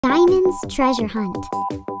Diamond's treasure hunt.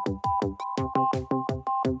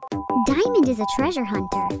 Diamond is a treasure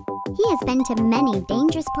hunter. He has been to many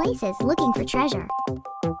dangerous places looking for treasure.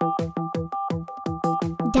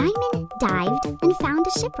 Diamond dived and found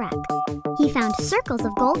a shipwreck. He found circles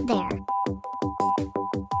of gold there.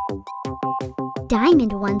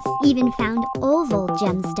 Diamond once even found oval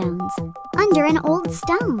gemstones under an old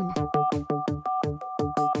stone.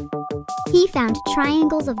 He found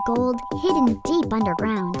triangles of gold hidden deep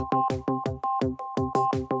underground.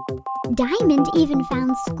 Diamond even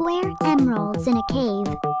found square emeralds in a cave.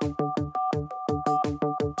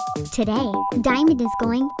 Today, Diamond is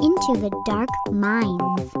going into the dark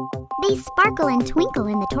mines. They sparkle and twinkle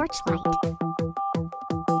in the torchlight.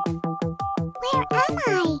 Where am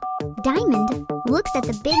I? Diamond looks at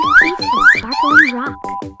the big piece of sparkling rock.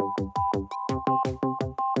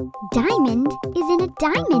 Diamond is in a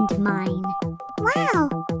diamond mine. Wow!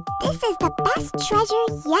 This is the best treasure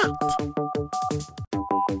yet!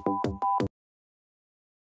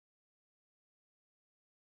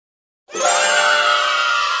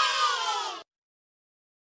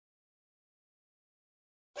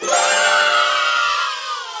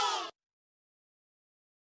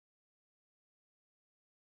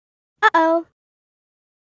 Uh-oh.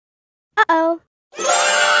 Uh-oh.